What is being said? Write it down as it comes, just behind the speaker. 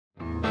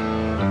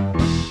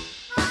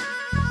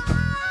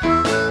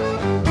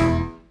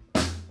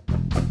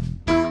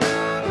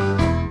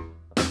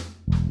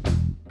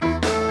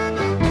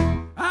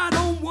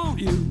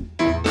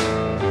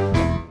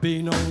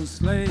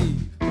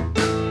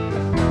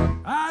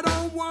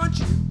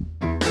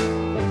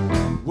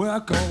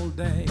work all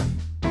day.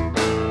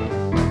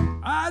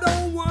 I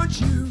don't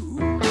want you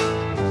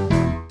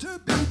to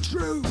be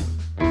true.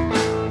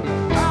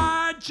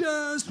 I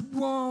just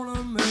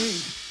wanna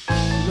make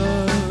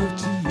love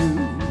to you,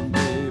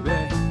 baby,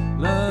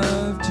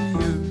 love to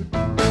you.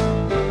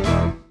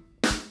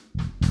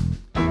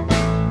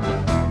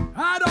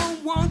 I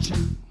don't want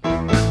you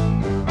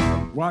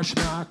wash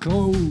my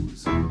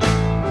clothes.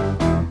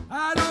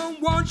 I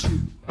don't want you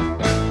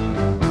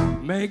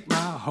make my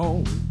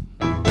home.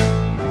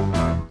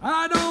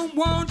 I don't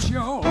want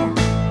your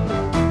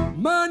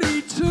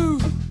money too.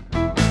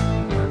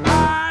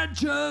 I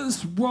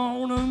just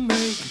wanna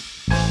make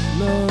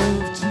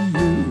love to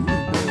you,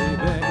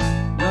 baby,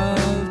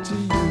 love to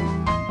you,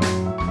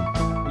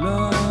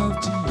 love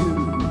to you,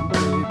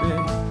 baby,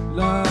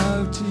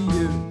 love to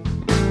you.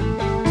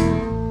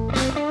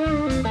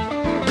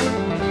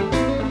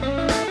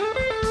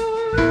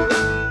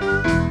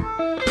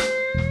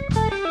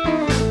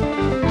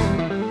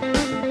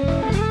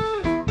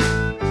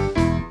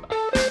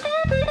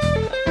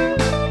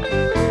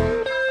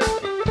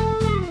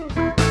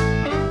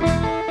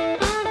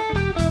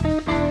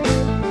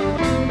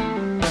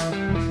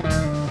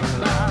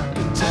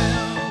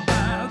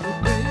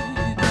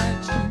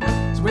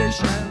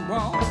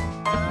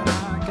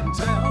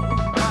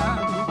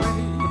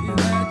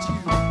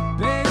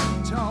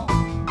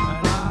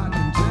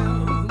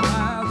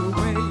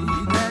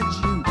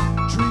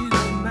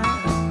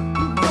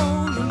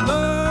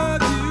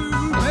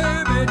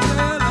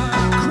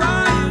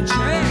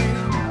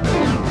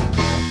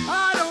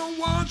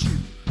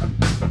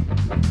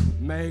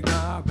 Make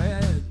my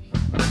bed.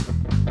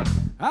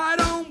 I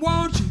don't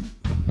want you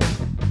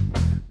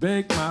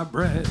bake my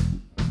bread.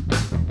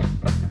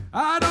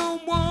 I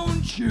don't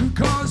want you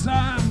 'cause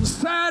I'm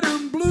sad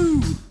and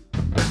blue.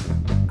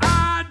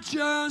 I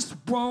just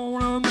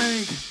wanna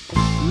make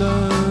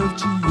love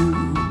to you,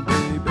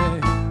 baby,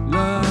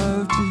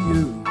 love to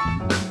you,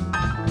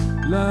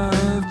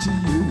 love to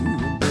you,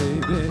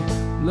 baby,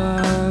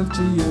 love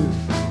to you.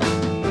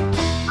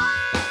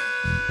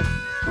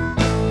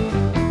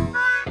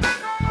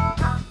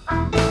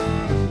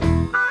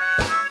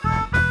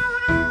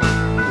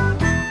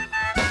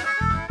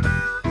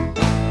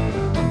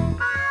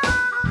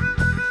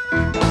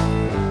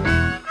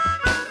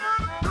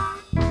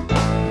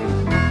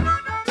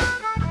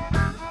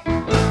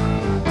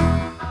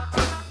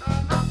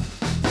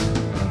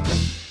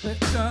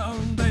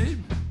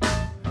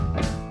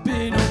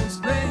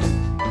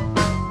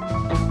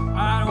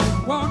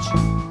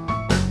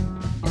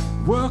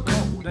 Work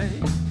all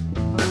day.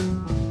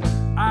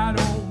 I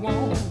don't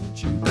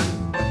want you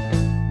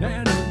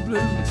in the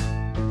blues.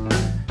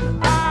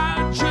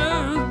 I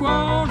just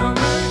wanna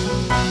make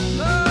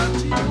love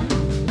to you.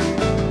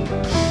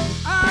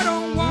 I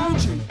don't want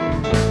you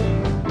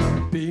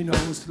be no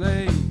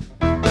slave.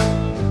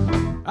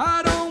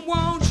 I don't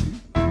want you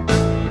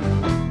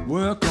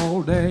work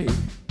all day.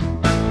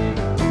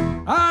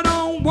 I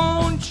don't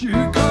want you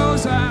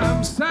 'cause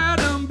I'm sad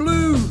and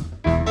blue.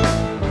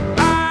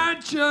 I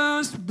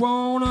just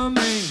wanna